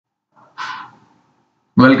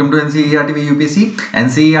Welcome to NCERT UPSC.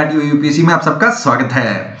 NCERT UPSC में आप सबका स्वागत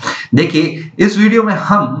है। देखिए, इस वीडियो में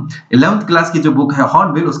हम 11th क्लास की जो बुक है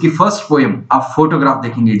हॉर्नबिल, उसकी फर्स्ट पोएम अ फोटोग्राफ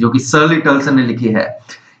देखेंगे, जो कि शर्ली टल्सन ने लिखी है।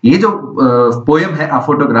 ये जो पोएम है अ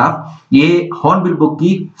फोटोग्राफ, ये हॉर्नबिल बुक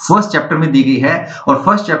की फर्स्ट चैप्टर में दी गई है और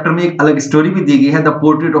फर्स्ट चैप्टर में एक अलग स्टोरी भी दी गई है, the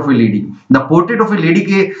portrait of A lady. The portrait of A lady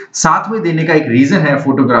के साथ में देने का एक रीजन है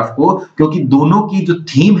फोटोग्राफ को, क्योंकि दोनों की जो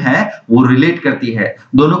थीम है वो रिलेट करती है,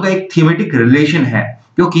 दोनों का एक थीमेटिक रिलेशन है।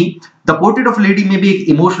 क्योंकि द पोर्ट्रेट ऑफ लेडी में भी एक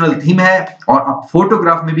इमोशनल थीम है और अब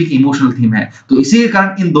फोटोग्राफ में भी एक इमोशनल थीम है, तो इसी के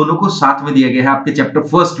कारण इन दोनों को साथ में दिया गया है आपके चैप्टर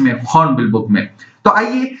फर्स्ट में हॉर्नबिल बुक में। तो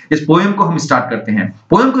आइए इस पोएम को हम स्टार्ट करते हैं।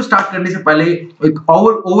 पोएम को स्टार्ट करने से पहले एक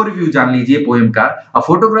ओवरव्यू जान लीजिए पोएम का। अ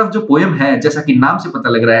फोटोग्राफ जो पोएम है, जैसा कि नाम से पता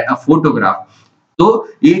लग रहा है अ फोटोग्राफ, तो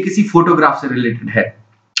ये किसी फोटोग्राफ से रिलेटेड है।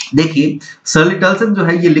 देखिए, शर्ली टल्सन जो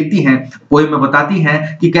है ये लिखती हैं, पोएम में बताती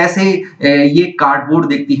हैं कि कैसे ये कार्डबोर्ड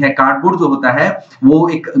देखती हैं। कार्डबोर्ड जो होता है वो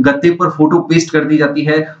एक गत्ते पर फोटो पेस्ट कर दी जाती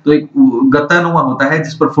है, तो एक गत्ता नुमा होता है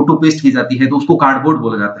जिस पर फोटो पेस्ट की जाती है, तो उसको कार्डबोर्ड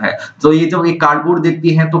बोला जाता है। तो ये जब एक कार्डबोर्ड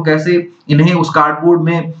देखती हैं तो कैसे इन्हें उस कार्डबोर्ड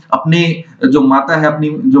में अपने जो माता है, अपनी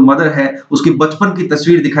जो मदर है, उसकी बचपन की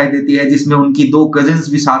तस्वीर दिखाई देती है, जिसमें उनकी दो कजिन्स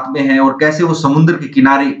भी साथ में हैं और कैसे वो समुद्र के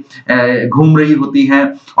किनारे घूम रही होती हैं।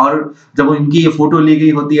 और जब इनकी ये फोटो ली गई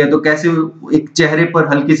होती है तो कैसे एक चेहरे पर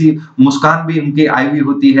हल्की सी मुस्कान भी उनके आई हुई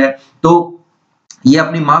होती है। तो ये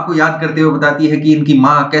अपनी माँ को याद करते हुए बताती है कि इनकी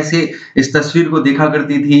माँ कैसे इस तस्वीर को देखा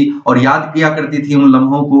करती थी और याद किया करती थी उन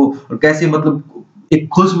लम्हों को, और कैसे मतलब एक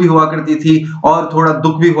खुश भी हुआ करती थी और थोड़ा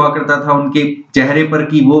दुख भी हुआ करता था उनके चेहरे पर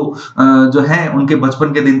कि वो जो है उनके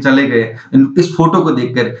बचपन के दिन चले गए। इस फोटो को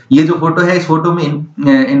देखकर, ये जो फोटो है, इस फोटो में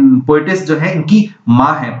इन पोएटेस जो है इनकी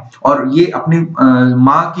माँ है और ये अपनी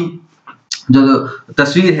माँ की जो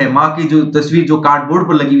तस्वीर है, माँ की जो तस्वीर जो कार्डबोर्ड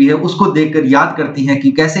पर लगी हुई है, उसको देखकर याद करती हैं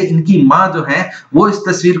कि कैसे इनकी माँ जो है वो इस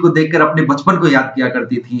तस्वीर को देखकर अपने बचपन को याद किया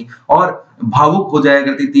करती थी और भावुक हो जाया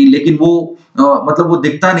करती थी, लेकिन वो मतलब वो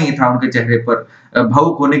दिखता नहीं था उनके चेहरे पर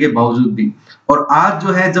भावुक होने के बावजूद भी। और आज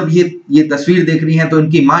जो है जब ये तस्वीर देख रही हैं तो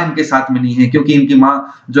इनकी माँ इनके साथ में नहीं है, क्योंकि इनकी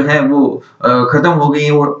माँ जो है वो खत्म हो गई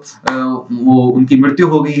है और वो उनकी मृत्यु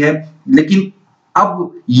हो गई है। लेकिन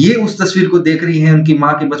अब ये उस तस्वीर को देख रही हैं, उनकी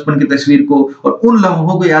माँ के बचपन की तस्वीर को, और उन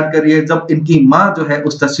लम्हों को याद कर रही है जब इनकी माँ जो है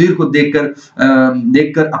उस तस्वीर को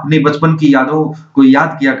देखकर अपने बचपन की यादों को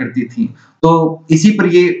याद किया करती थी। तो इसी पर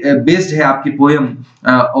ये बेस्ड है आपकी पोएम।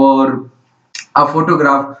 और अ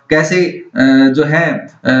फोटोग्राफ कैसे जो है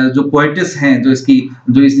जो पोएटेस हैं,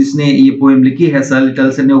 जिसने ये पोएम लिखी है शर्ली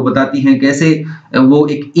टल्सन ने, वो बताती हैं कैसे वो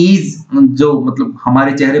एक ईज जो मतलब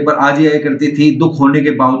हमारे चेहरे पर आ जाया करती थी दुख होने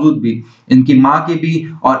के बावजूद भी, इनकी माँ के भी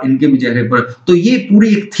और इनके भी चेहरे पर। तो ये पूरी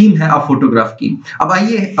एक थीम है अ फोटोग्राफ की। अब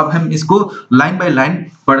आइए अब हम इसको लाइन बाय लाइन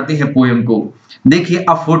पढ़ते हैं पोएम को। देखिए,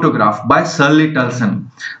 a photograph bye Shirley टल्सन।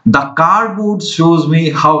 The cardboard shows me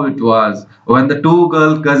how it was when the two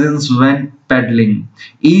girl cousins went paddling,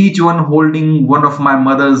 each one holding one of my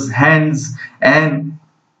mother's hands, and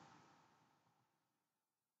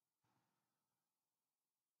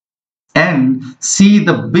see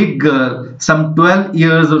the big girl, some 12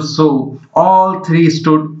 years or so, all three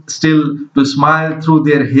stood still to smile through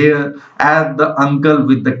their hair at the uncle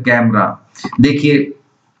with the camera. देखिए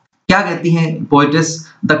क्या कहती हैं poetess,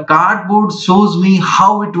 the cardboard shows me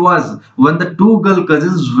how it was when the two girl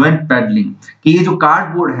cousins went paddling, कि ये जो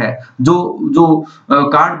cardboard है, जो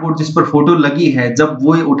cardboard जिस पर फोटो लगी है, जब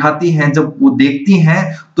वो ये उठाती हैं, जब वो देखती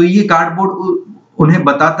हैं, तो ये कार्डबोर्ड उन्हें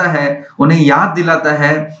बताता है, उन्हें याद दिलाता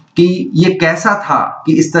है कि ये कैसा था,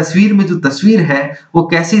 कि इस तस्वीर में जो तस्वीर है वो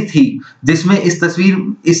कैसी थी, जिसमें इस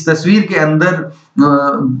तस्वीर के अंदर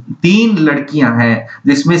 3 लड़कियां हैं,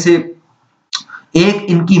 जिसमें से एक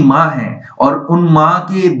इनकी माँ है और उन माँ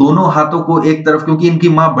के दोनों हाथों को एक तरफ, क्योंकि इनकी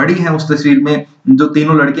माँ बड़ी है उस तस्वीर में, जो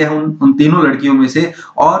तीनों लड़कियां हैं उन तीनों लड़कियों में से,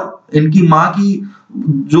 और इनकी माँ की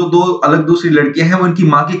जो 2 अलग दूसरी लड़कियां हैं वो इनकी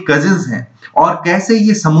माँ की कजिन्स हैं। और कैसे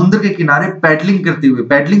ये समुद्र के किनारे पैडलिंग करते हुए,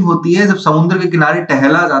 पैडलिंग होती है जब समुद्र के किनारे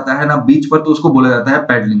टहला जाता है ना बीच पर, तो उसको बोला जाता है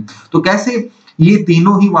पैडलिंग। तो कैसे ये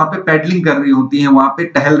तीनों ही वहां पे पैडलिंग कर रही होती हैं, वहां पे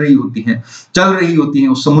टहल रही होती हैं, चल रही होती हैं,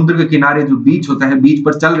 उस समुद्र के किनारे जो बीच होता है, बीच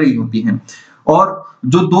पर चल रही होती हैं। और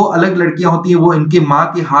जो 2 अलग लड़कियां होती हैं वो इनके माँ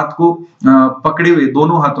के हाथ को पकड़े हुए,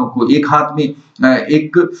 दोनों हाथों को, एक हाथ में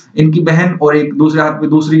एक इनकी बहन और एक दूसरे हाथ में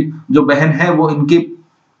दूसरी जो बहन है, वो इनके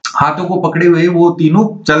हाथों को पकड़े हुए वो तीनों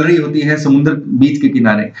चल रही होती है समुद्र बीच के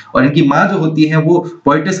किनारे। और इनकी माँ जो होती है, वो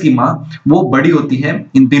पोएटेस की माँ, वो बड़ी होती है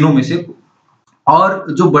इन तीनों में से, और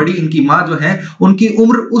जो बड़ी इनकी माँ जो है उनकी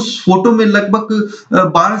उम्र उस फोटो में लगभग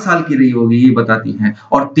 12 साल की रही होगी, ये बताती हैं।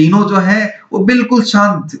 और तीनों जो है वो बिल्कुल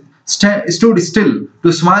शांत stood still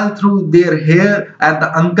to smile through their hair at the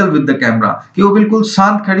uncle with the camera, कि वो बिल्कुल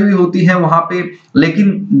शांत खड़ी हुई होती हैं वहां पे,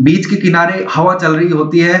 लेकिन बीच के किनारे हवा चल रही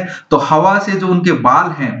होती है, तो हवा से जो उनके बाल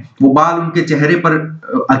हैं वो बाल उनके चेहरे पर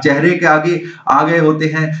चेहरे के आगे आ गए होते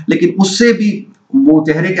हैं, लेकिन उससे भी वो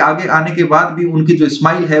चेहरे के आगे आने के बाद भी उनकी जो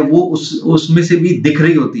स्माइल है वो उसमें से भी दिख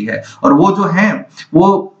रही होती है। और वो जो है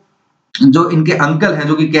वो जो इनके अंकल हैं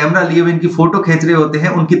जो कि कैमरा लिए हुए इनकी फोटो खींच रहे होते हैं,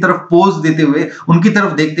 उनकी तरफ पोज देते हुए, उनकी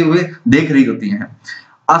तरफ देखते हुए देख रही होती हैं।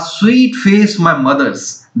 A sweet face my mother's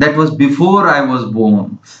that was before I was born,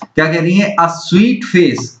 क्या कह रही है? a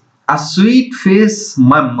sweet face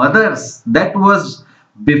my mother's that was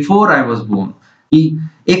before I was born, कि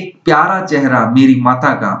एक प्यारा चेहरा मेरी माता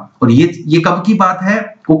का। और ये कब की बात है?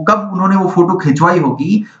 वो कब उन्होंने वो फोटो खिंचवाई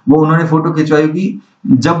होगी? वो उन्होंने फोटो खिंचवाई होगी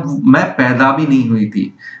जब मैं पैदा भी नहीं हुई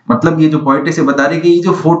थी। मतलब ये जो पोइटे से बता रहे कि ये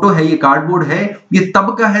जो फोटो है, ये कार्डबोर्ड है, ये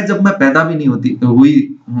तब का है जब मैं पैदा भी नहीं हुई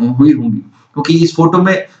होंगी, क्योंकि इस फोटो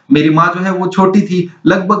में मेरी माँ जो है वो छोटी थी,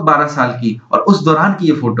 लगभग 12 साल की, और उस दौरान की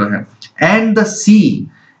ये फोटो है। And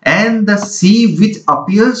the C which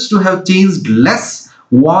appears to have changed less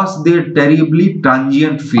was their terribly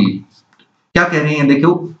transient feel। क्या कह रहे हैं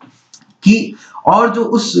देखो कि और जो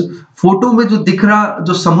उस फोटो में जो दिख रहा,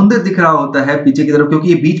 जो समुद्र दिख रहा होता है पीछे की तरफ, क्योंकि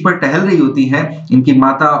ये बीच पर टहल रही होती हैं इनकी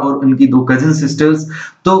माता और इनकी 2 कजिन सिस्टर्स,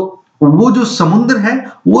 तो वो जो समुद्र है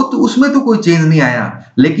वो तो उसमें तो कोई चेंज नहीं आया,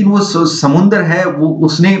 लेकिन वो समुद्र है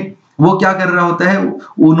वो क्या कर रहा होता है,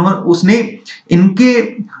 उसने इनके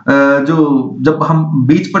जो जब हम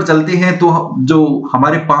बीच पर चलते हैं तो जो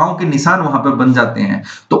हमारे पांव के निशान वहां पर बन जाते हैं,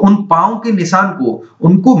 तो उन पांव के निशान को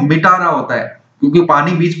उनको मिटा रहा होता है, क्योंकि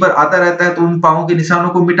पानी बीच पर आता रहता है तो उन पांव के निशानों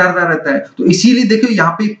को मिटाता रहता है। तो इसीलिए देखो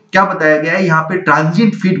यहाँ पे क्या बताया गया है, यहाँ पे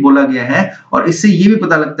ट्रांजिएंट फीट बोला गया है, और इससे ये भी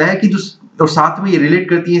पता लगता है कि जो, और साथ में ये रिलेट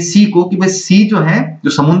करती है सी को, कि भाई सी जो है,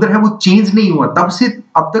 जो समुद्र है वो चेंज नहीं हुआ, तब से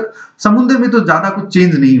अब तक समुद्र में तो ज्यादा कुछ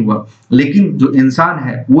चेंज नहीं हुआ, लेकिन जो इंसान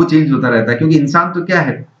है वो चेंज होता रहता है, क्योंकि इंसान तो क्या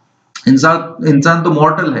है, इंसान तो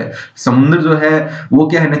मॉर्टल है, समुद्र जो है वो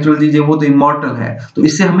क्या है, नेचुरल चीज है, वो तो इमॉर्टल है। तो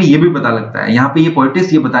इससे हमें ये भी पता लगता है, यहाँ पे ये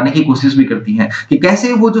पोइटेस ये बताने की कोशिश भी करती हैं कि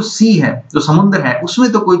कैसे वो जो सी है, जो समुद्र है,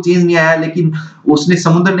 उसमें तो कोई चेंज नहीं आया, लेकिन उसने,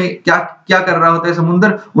 समुद्र ने क्या क्या कर रहा होता है,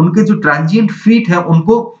 समुद्र उनके जो ट्रांजिएंट फीट है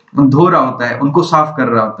उनको धो रहा होता है, उनको साफ कर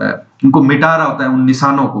रहा होता है, उनको मिटा रहा होता है उन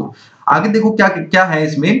निशानों को। आगे देखो क्या क्या है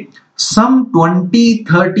इसमें, some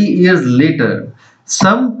 20-30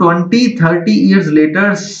 years later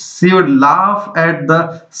she would laugh at the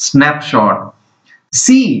snapshot.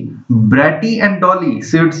 See, Bratty and Dolly,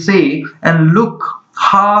 she would say, and look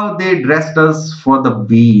how they dressed us for the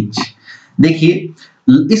beach. देखिए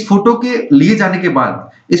इस फोटो के लिए जाने के बाद,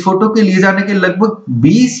 इस फोटो के लिए जाने के लगभग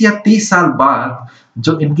 20 या 30 साल बाद,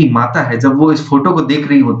 जो इनकी माता है जब वो इस फोटो को देख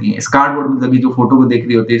रही होती है, इस कार्डबोर्ड में लगी जो फोटो को देख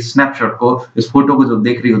रही होती है, स्नैपशॉट को, इस फोटो को जो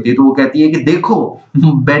देख रही होती है, तो वो कहती है कि देखो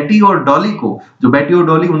बेटी और डॉली को, जो बेटी और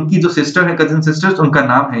डॉली उनकी जो सिस्टर है, कजिन सिस्टर्स, उनका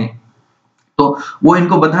नाम है, तो वो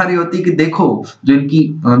इनको बता रही होती है कि देखो, जो इनकी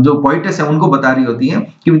जो पोइटेस है उनको बता रही होती है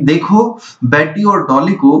कि देखो बेटी और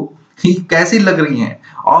डॉली को कैसी लग रही हैं,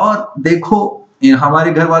 और देखो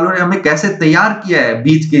हमारे घर वालों ने हमें कैसे तैयार किया है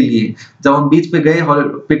बीच के लिए, जब हम बीच पे गए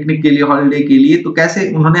पिकनिक के लिए, हॉलिडे के लिए, तो कैसे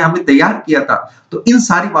उन्होंने हमें तैयार किया था। तो इन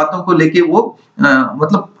सारी बातों को लेके वो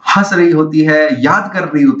मतलब हंस रही होती है, याद कर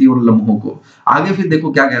रही होती है उन लम्हों को। आगे फिर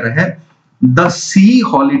देखो क्या कह रहा है, the C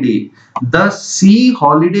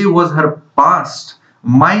holiday was her past,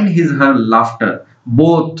 mind his her laughter,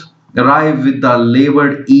 both arrive with the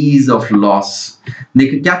labored ease of loss।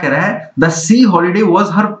 देखिए क्या कह रहा है, the C holiday was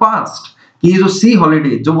her past, कि ये जो सी हॉलीडे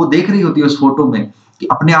जो वो देख रही होती है उस फोटो में, कि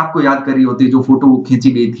अपने आप को याद कर रही होती है, जो फोटो वो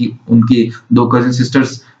खींची गई थी उनकी 2 कजिन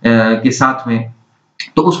सिस्टर्स के साथ में,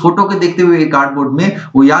 तो उस फोटो के देखते हुए कार्डबोर्ड में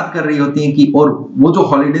वो याद कर रही होती है कि, और वो जो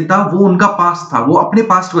हॉलीडे था वो उनका पास्ट था, वो अपने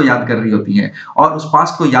पास्ट को याद कर रही होती है और उस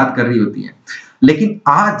पास्ट को याद कर रही होती है। लेकिन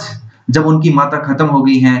आज जब उनकी माता खत्म हो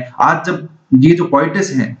गई हैं, आज जब ये जो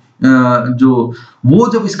पोइटेस हैं जो वो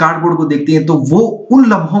जब इस कार्डबोर्ड को देखती हैं, तो वो उन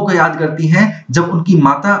लम्हों को याद करती हैं जब उनकी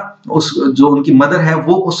माता, उस जो उनकी मदर है,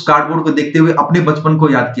 वो उस कार्डबोर्ड को देखते हुए अपने बचपन को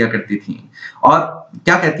याद किया करती थी। और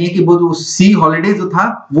क्या कहती हैं कि वो जो सी हॉलीडे जो था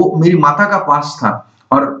वो मेरी माता का पास्ट था,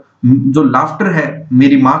 और जो लाफ्टर है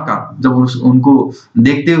मेरी माँ का, जब उनको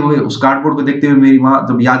देखते हुए, उस कार्डबोर्ड को देखते हुए मेरी माँ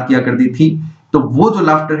जब याद किया करती थी, तो वो जो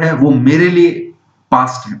लाफ्टर है वो मेरे लिए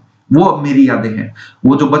पास्ट है, वो मेरी यादें हैं।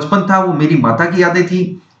 वो जो बचपन था वो मेरी माता की यादें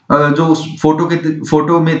थी, जो उस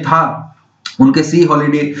फोटो में था, उनके सी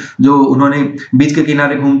हॉलीडे जो उन्होंने बीच के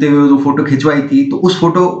किनारे घूमते हुए जो फोटो खिंचवाई थी, तो उस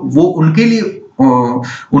फोटो वो उनके लिए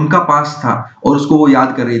उनका पास था और उसको वो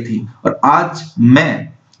याद कर रही थी। और आज मैं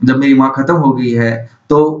जब मेरी माँ खत्म हो गई है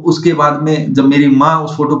तो उसके बाद में जब मेरी माँ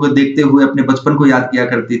उस फोटो को देखते हुए अपने बचपन को याद किया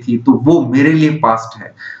करती थी, तो वो मेरे लिए पास्ट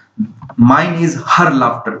है। माइन इज हर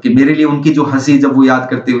लाफ्टर, कि मेरे लिए उनकी जो हंसी जब वो याद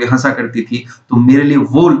करते हुए हंसा करती थी, तो मेरे लिए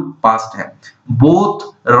वो पास्ट है। Both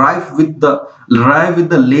राइव with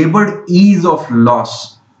the लेबर्ड ease of loss,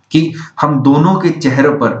 कि हम दोनों के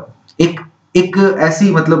चेहरों पर एक एक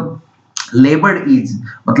ऐसी मतलब लेबर्ड ईज,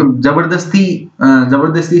 मतलब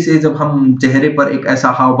जबरदस्ती से जब हम चेहरे पर एक ऐसा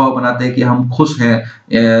हाव भाव बनाते हैं कि हम खुश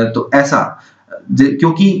हैं, तो ऐसा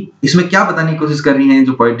क्योंकि इसमें क्या बताने की कोशिश कर रही हैं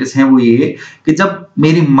जो पोएटिस हैं, वो ये कि जब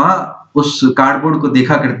मेरी माँ उस कार्डबोर्ड को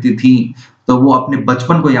देखा करती थी, तो वो अपने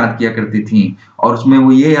बचपन को याद किया करती थी, और उसमें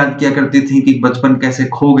वो ये याद किया करती थी कि बचपन कैसे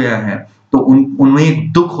खो गया है। तो उनमें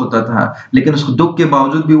एक दुख होता था, लेकिन उस दुख के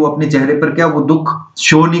बावजूद भी वो अपने चेहरे पर क्या वो दुख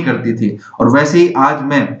शो नहीं करती थी। और वैसे ही आज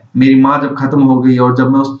मेरी माँ जब खत्म हो गई और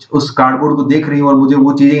जब मैं उस कार्डबोर्ड को देख रही हूँ और मुझे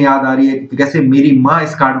वो चीजें याद आ रही है कि कैसे मेरी माँ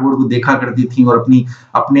इस कार्डबोर्ड को देखा करती थी और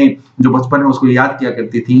अपने जो बचपन है उसको याद किया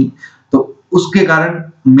करती थी, तो उसके कारण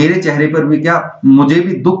मेरे चेहरे पर भी क्या मुझे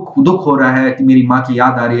भी दुख हो रहा है कि मेरी माँ की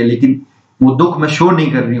याद आ रही है, लेकिन वो दुख मैं शो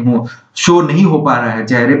नहीं कर रही हूँ, शो नहीं हो पा रहा है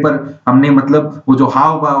चेहरे पर। हमने मतलब वो जो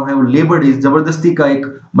हाव भाव है वो लेबर्ड इज, जबरदस्ती का एक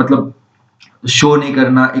मतलब शो नहीं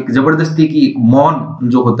करना, एक जबरदस्ती की मौन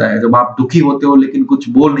जो होता है जब आप दुखी होते हो लेकिन कुछ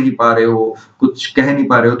बोल नहीं पा रहे हो, कुछ कह नहीं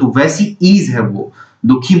पा रहे हो, तो वैसी ईज है वो।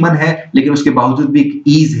 दुखी मन है लेकिन उसके बावजूद भी एक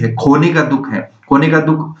ईज है, खोने का दुख है। खोने का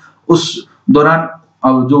दुख उस दौरान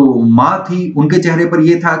जो माँ थी उनके चेहरे पर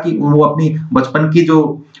ये था कि वो अपनी बचपन की जो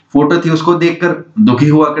फोटो थी उसको देखकर दुखी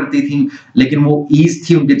हुआ करती थी, लेकिन वो ईज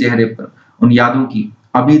थी उनके चेहरे पर उन यादों की।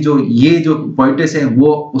 अभी ये जो पोएटेस है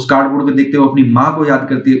वो उस कार्डबोर्ड को देखते हुए अपनी माँ को याद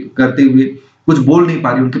करते हुए कुछ बोल नहीं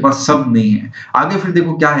पा रही, उनके पास शब्द नहीं है। आगे फिर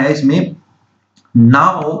देखो क्या है इसमें,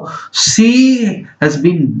 now she has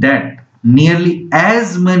been dead nearly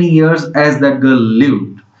as many years as that girl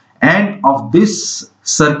lived, and of this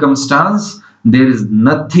circumstance there is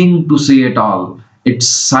nothing to say at all. It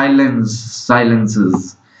silences.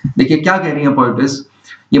 देखिए क्या कह रही है पोएटेस,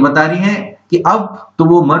 ये बता रही हैं कि अब तो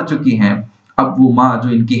वो मर चुकी हैं, अब वो माँ जो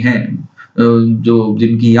इनकी हैं, जो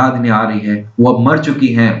जिनकी याद इन्हें आ रही है, वो अब मर चुकी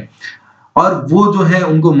हैं, और वो जो है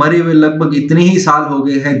उनको मरे हुए लगभग इतने ही साल हो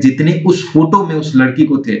गए हैं जितने उस फोटो में उस लड़की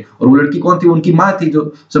को थे। और वो लड़की कौन थी? उनकी माँ थी,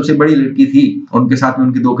 जो सबसे बड़ी लड़की थी, और उनके साथ में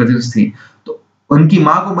उनकी 2 कजिन्स थी। तो उनकी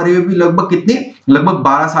माँ को मरे हुए भी लगभग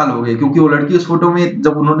 12 साल हो गए, क्योंकि वो लड़की उस फोटो में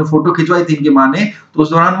जब उन्होंने फोटो खिंचवाई थी इनकी माँ ने, तो उस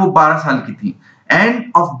दौरान वो 12 साल की थी। एंड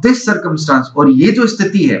ऑफ दिस सर्कमस्टांस, और ये जो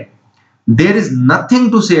स्थिति है, देयर इज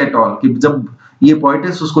नथिंग टू से एट ऑल, कि जब ये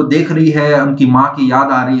पोएटेस उसको देख रही है, उनकी माँ की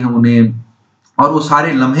याद आ रही है उन्हें, और वो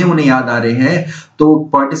सारे लम्हे उन्हें याद आ रहे हैं, तो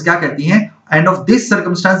पोएटेस क्या कहती हैं, एंड ऑफ दिस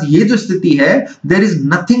सर्कमस्टांस, ये जो स्थिति है, देयर इज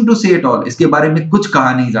नथिंग टू से एट ऑल, इसके बारे में कुछ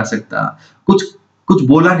कहा नहीं जा सकता, कुछ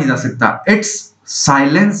बोला नहीं जा सकता। इट्स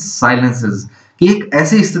साइलेंसेस, कि एक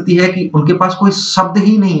ऐसी स्थिति है कि उनके पास कोई शब्द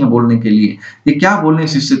ही नहीं है बोलने के लिए। ये क्या बोलने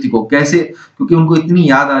इस स्थिति को, कैसे, क्योंकि उनको इतनी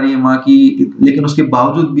याद आ रही है माँ की, लेकिन उसके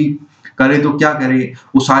बावजूद भी करे तो क्या करे,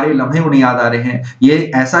 वो सारे लम्हे उन्हें याद आ रहे हैं। ये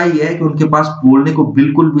ऐसा ही है कि उनके पास बोलने को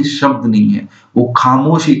बिल्कुल भी शब्द नहीं है, वो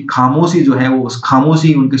खामोशी जो है, वो उस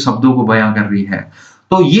खामोशी उनके शब्दों को बयां कर रही है।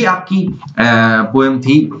 तो ये आपकी पोएम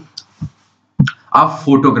थी अ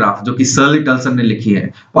फोटोग्राफ, जो कि शर्ली टल्सन ने लिखी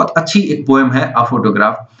है। बहुत अच्छी एक पोएम है अ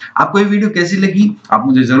फोटोग्राफ। आपको ये वीडियो कैसी लगी आप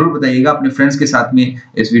मुझे जरूर बताइएगा, अपने फ्रेंड्स के साथ में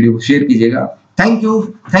इस वीडियो को शेयर कीजिएगा। Thank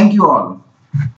you all.